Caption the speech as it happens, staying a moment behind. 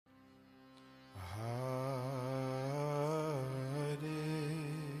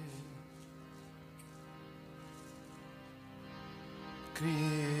Krishna,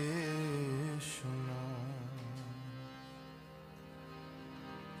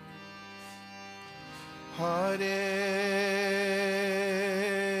 Hare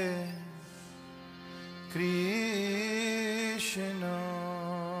Krishna.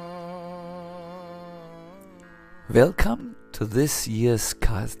 Welcome to this year's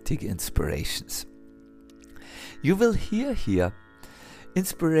Kartik Inspirations. You will hear here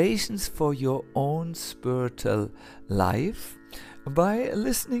inspirations for your own spiritual life by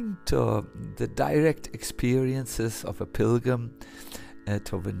listening to the direct experiences of a pilgrim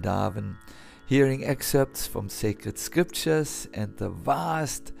to Vrindavan, hearing excerpts from sacred scriptures and the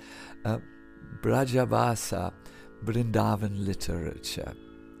vast Brajabasa Vrndavana literature.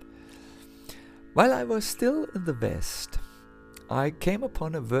 While I was still in the West, I came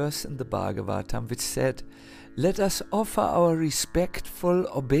upon a verse in the Bhagavatam which said, "Let us offer our respectful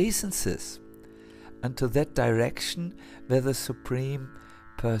obeisances unto that direction where the Supreme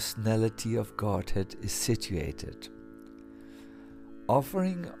Personality of Godhead is situated."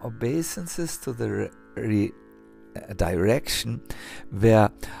 Offering obeisances to the direction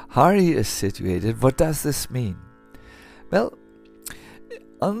where Hari is situated, what does this mean? Well,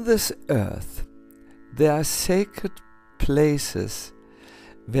 on this earth, there are sacred places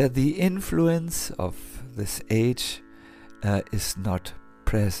where the influence of this age is not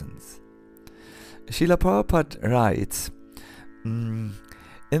present. Srila Prabhupada writes, in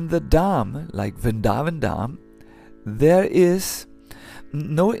the dham, like Vrindavan dham, there is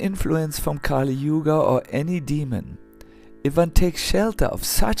no influence from Kali-yuga or any demon. If one takes shelter of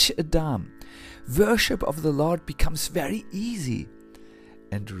such a dham, worship of the Lord becomes very easy,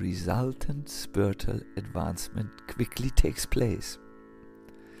 and resultant spiritual advancement quickly takes place.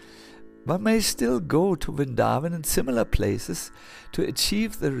 One may still go to Vrindavan and similar places to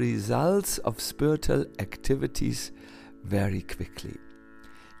achieve the results of spiritual activities very quickly.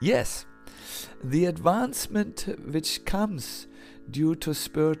 Yes, the advancement which comes due to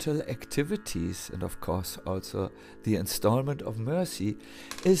spiritual activities, and of course also the installment of mercy,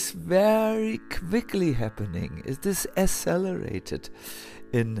 is very quickly happening. It is accelerated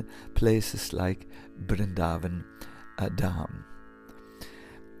in places like Vrindavan dham.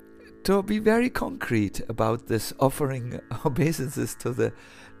 To be very concrete about this offering obeisances to the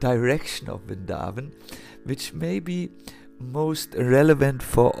direction of Vrindavan, which may be most relevant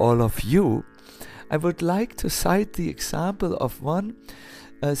for all of you, I would like to cite the example of one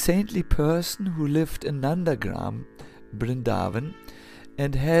saintly person who lived in Nandagram, Vrindavan,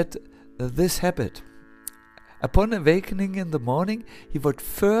 and had this habit. Upon awakening in the morning, he would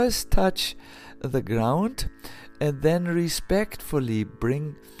first touch the ground and then respectfully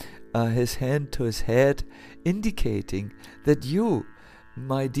bring his hand to his head, indicating that you,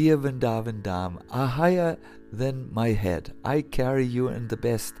 my dear Vrindavan dham, are higher than my head. I carry you in the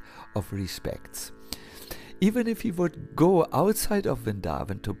best of respects. Even if he would go outside of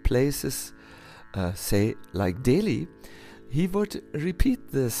Vrindavan to places, say like Delhi, he would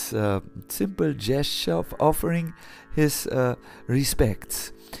repeat this simple gesture of offering his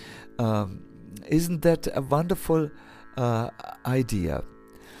respects. Isn't that a wonderful idea?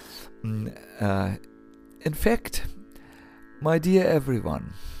 In fact, my dear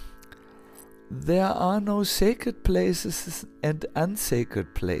everyone, there are no sacred places and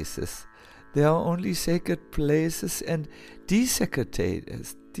unsacred places. There are only sacred places and desecrated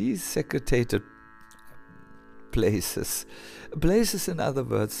places. Places, in other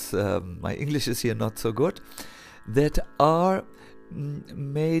words, my English is here not so good, that are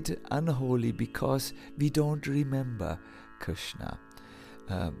made unholy because we don't remember Krishna.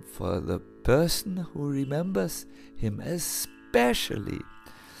 For the person who remembers him, especially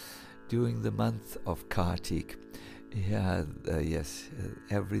during the month of Kartik,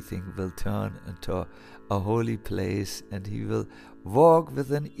 everything will turn into a holy place, and he will walk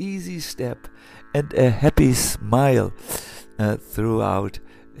with an easy step and a happy smile throughout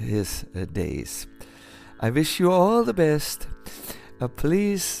his days. I wish you all the best.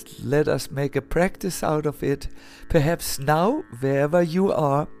 Please let us make a practice out of it. Perhaps now, wherever you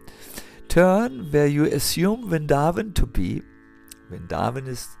are, turn where you assume Vrindavan to be. Vrindavan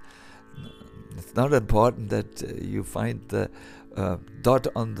it's not important that you find the dot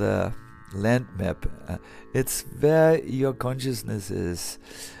on the land map. It's where your consciousness is.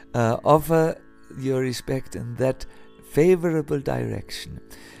 Offer your respect in that favorable direction,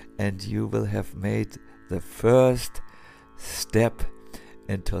 and you will have made the first step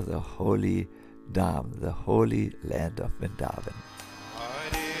into the holy dham, the holy land of Vrindavan.